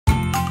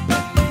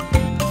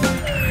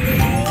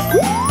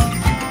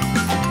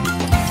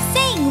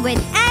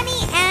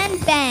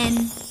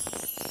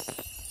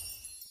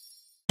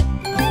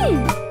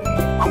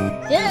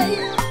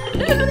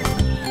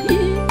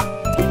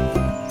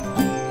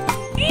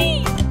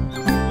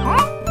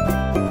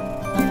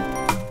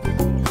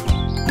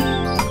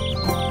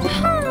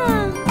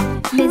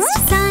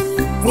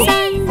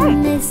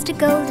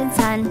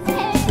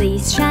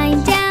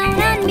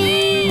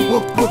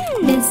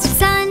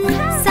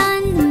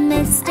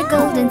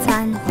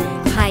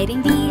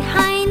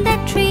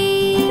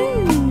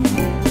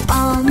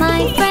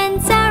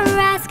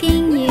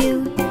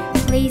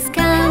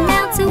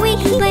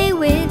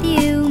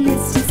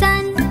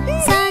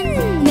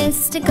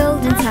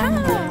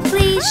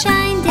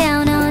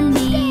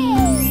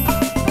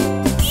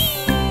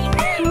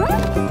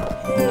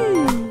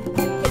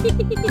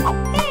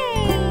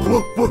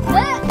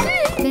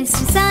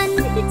Mr. Sun,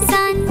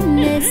 Sun,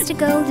 Mr.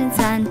 Golden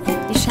Sun,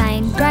 you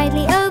shine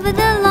brightly over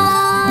the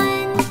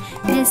lawn.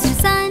 Mr.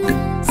 Sun,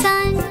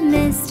 Sun,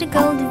 Mr.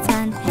 Golden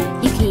Sun,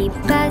 you keep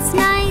us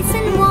nice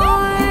and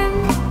warm.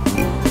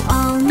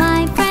 All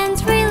my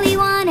friends really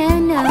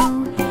wanna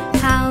know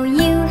how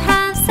you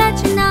have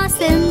such an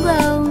awesome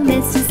glow.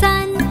 Mr.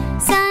 Sun,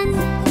 Sun,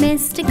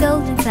 Mr.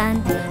 Golden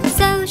Sun,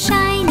 so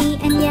shiny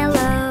and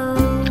yellow.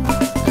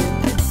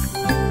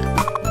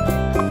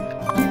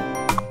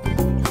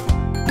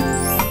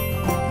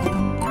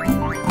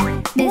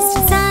 Mr.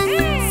 Sun,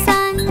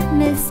 Sun,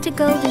 Mr.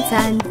 Golden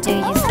Sun, do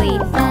you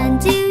sleep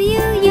and do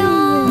you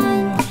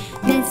yawn?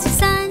 Mr.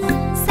 Sun,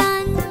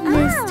 Sun,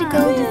 Mr.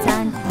 Golden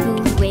Sun,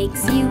 who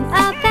wakes you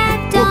up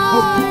at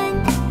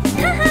dawn?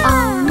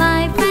 All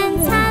my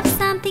friends have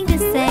something to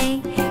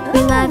say. We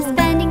love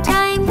spending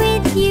time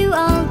with you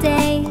all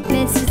day.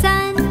 Mr.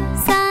 Sun,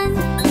 Sun,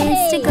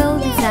 Mr.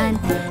 Golden Sun,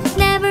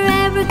 never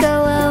ever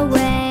go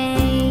away.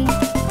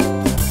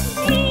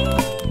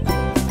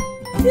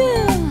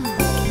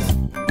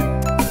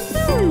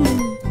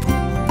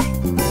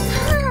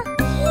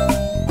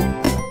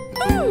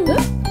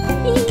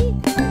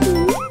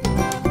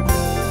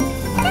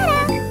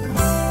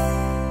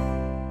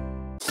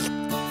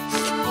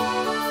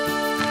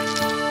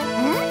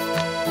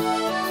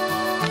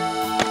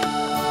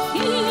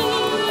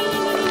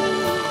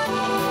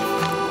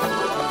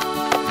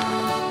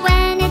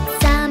 When it's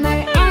summer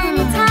and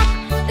it's hot,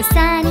 a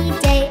sunny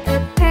day, a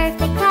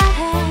perfect pot.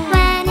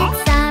 When it's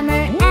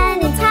summer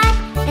and it's hot,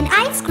 an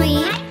ice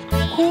cream.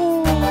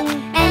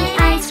 And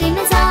ice cream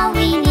is all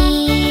we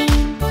need.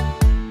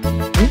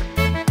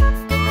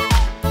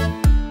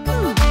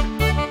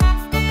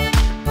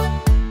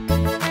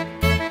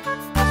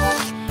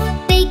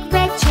 Big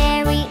red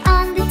cherry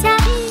on the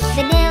top,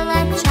 vanilla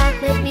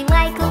chocolate we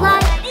like a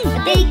lot.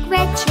 A big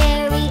red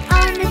cherry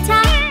on the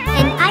top,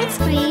 and ice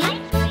cream.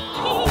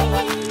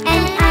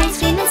 And ice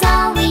cream is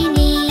all we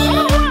need.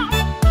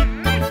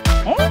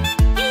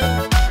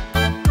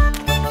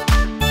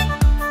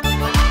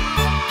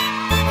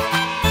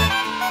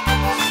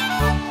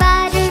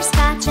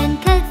 Butterscotch and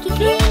cookie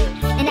cream,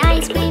 and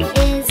ice cream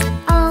is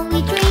all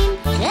we dream.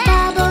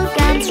 Bubble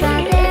gum,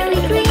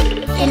 strawberry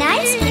cream, and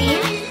ice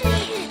cream.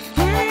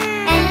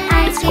 And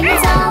ice cream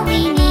is all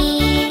we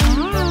need.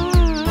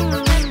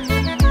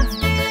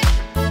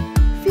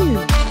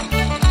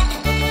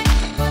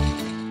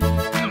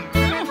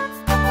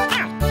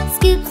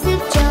 Scoops of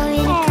joy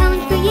in a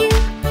cone for you.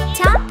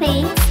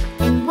 Toppings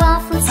and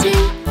waffles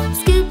too.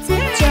 Scoops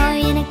of joy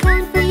in a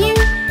cone for you.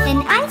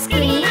 And ice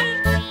cream.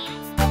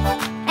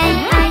 And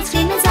ice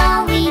cream is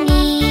all we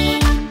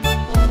need.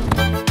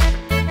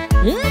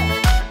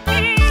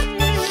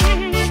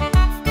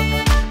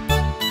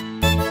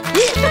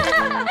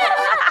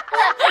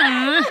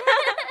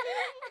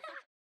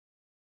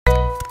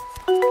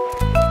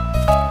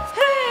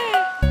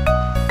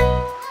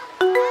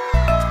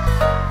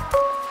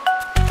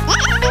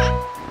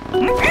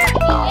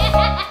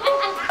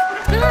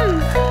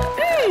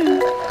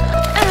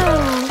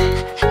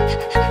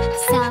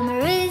 Summer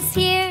is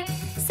here,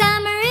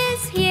 summer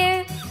is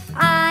here.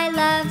 I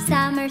love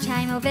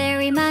summertime, oh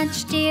very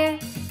much, dear.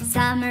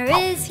 Summer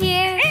is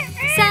here,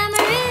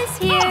 summer is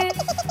here.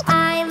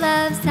 I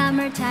love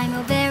summertime,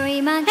 oh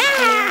very much,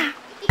 dear.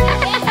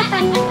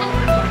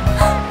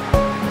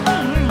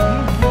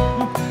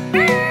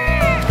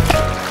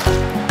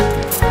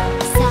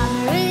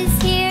 Summer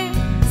is here,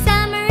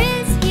 summer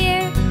is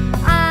here.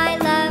 I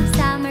love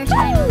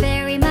summertime, oh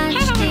very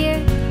much,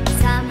 dear.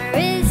 Summer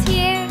is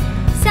here,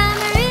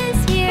 summer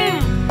is here.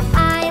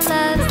 I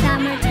love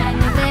summertime,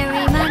 oh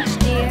very much,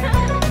 dear.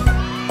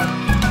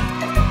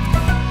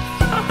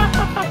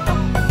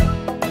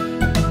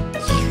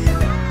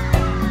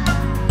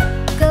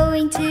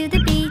 Going to the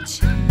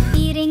beach,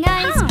 eating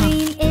ice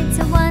cream, it's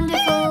a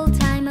wonderful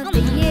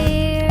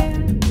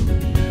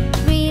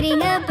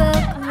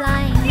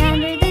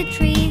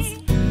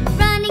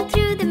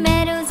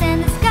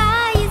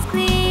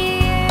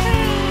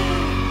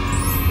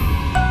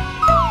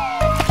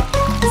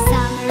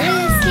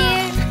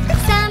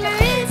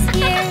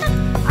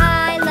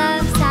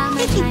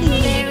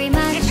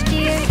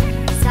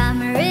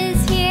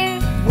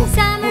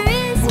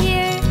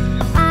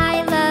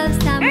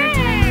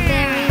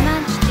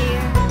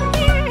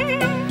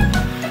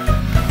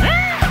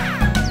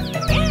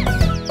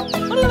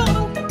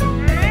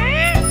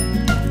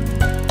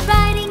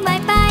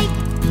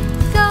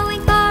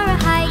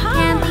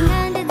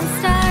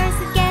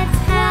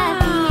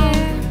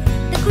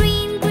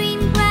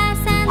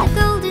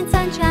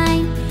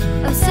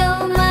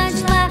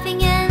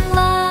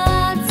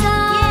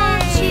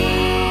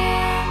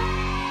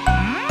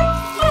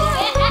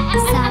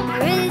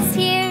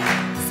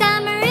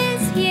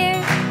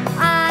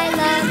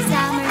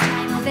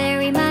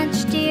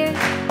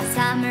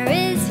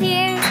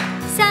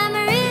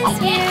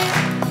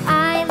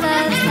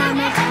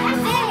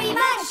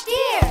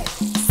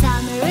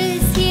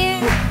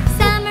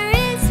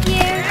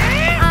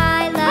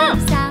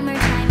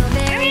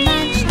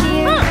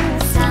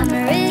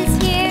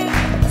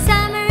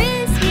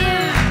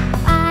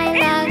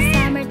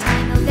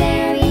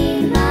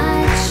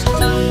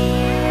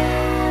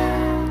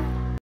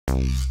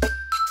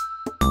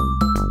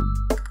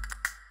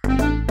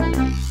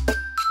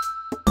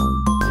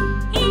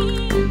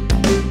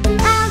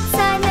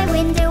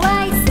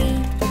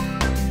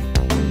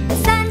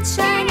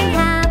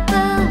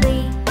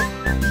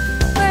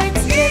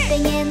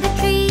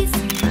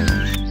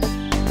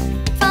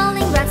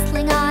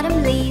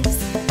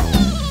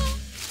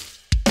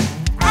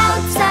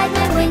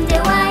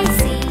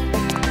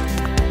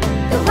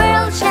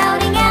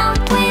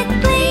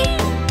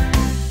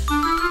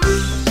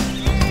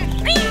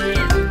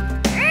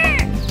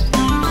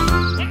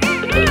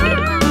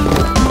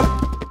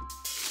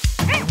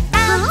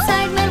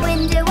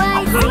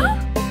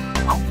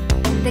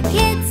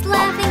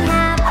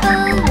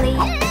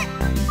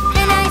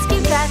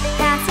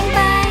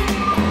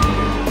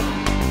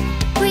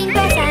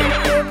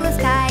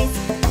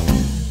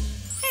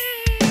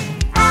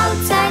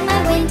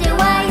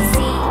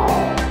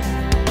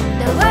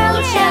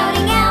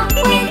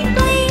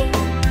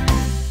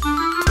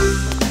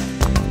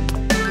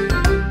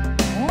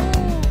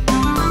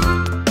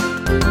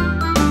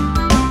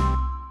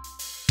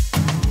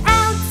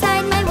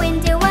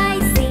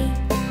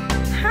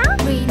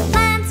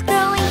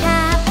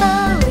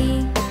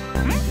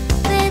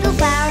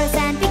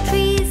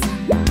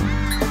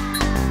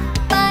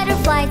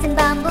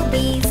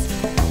bumblebees.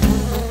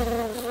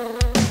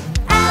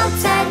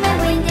 Outside my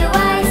window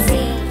I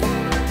see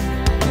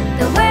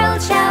the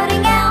world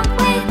shouting out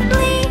with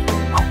glee.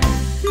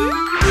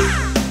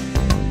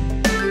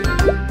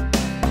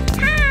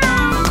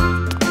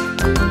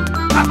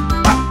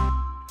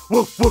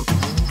 Woof, woof.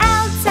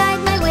 Outside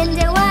my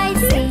window I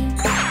see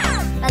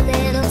a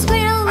little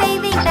squirrel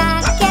waving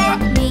back at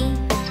me.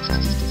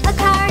 A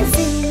car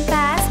soon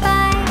passed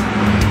by.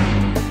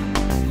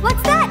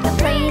 What's that? A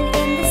plane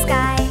in the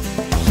sky.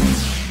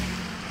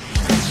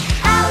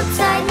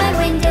 Outside my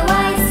window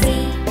I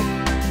see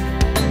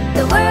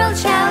the world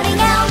shouting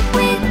out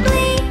with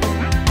glee.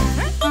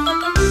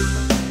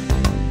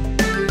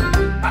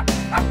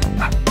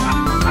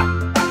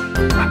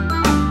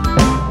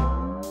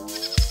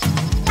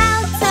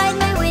 Outside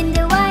my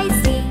window I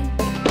see.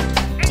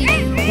 Do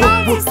you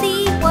want to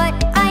see what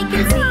I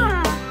can see?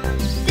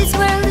 This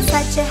world is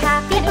such a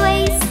happy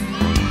place.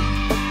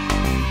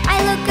 I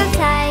look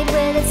outside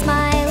with a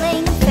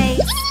smiling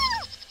face.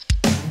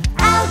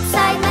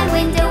 Outside my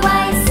window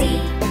I see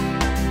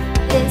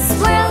this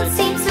world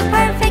seems so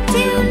perfect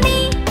to me.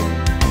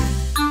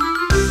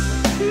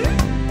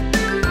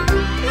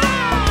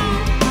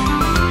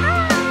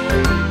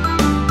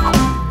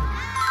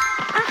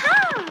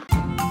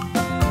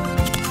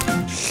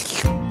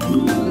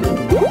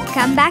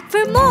 Come back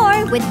for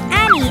more with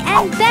Annie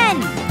and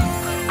Ben.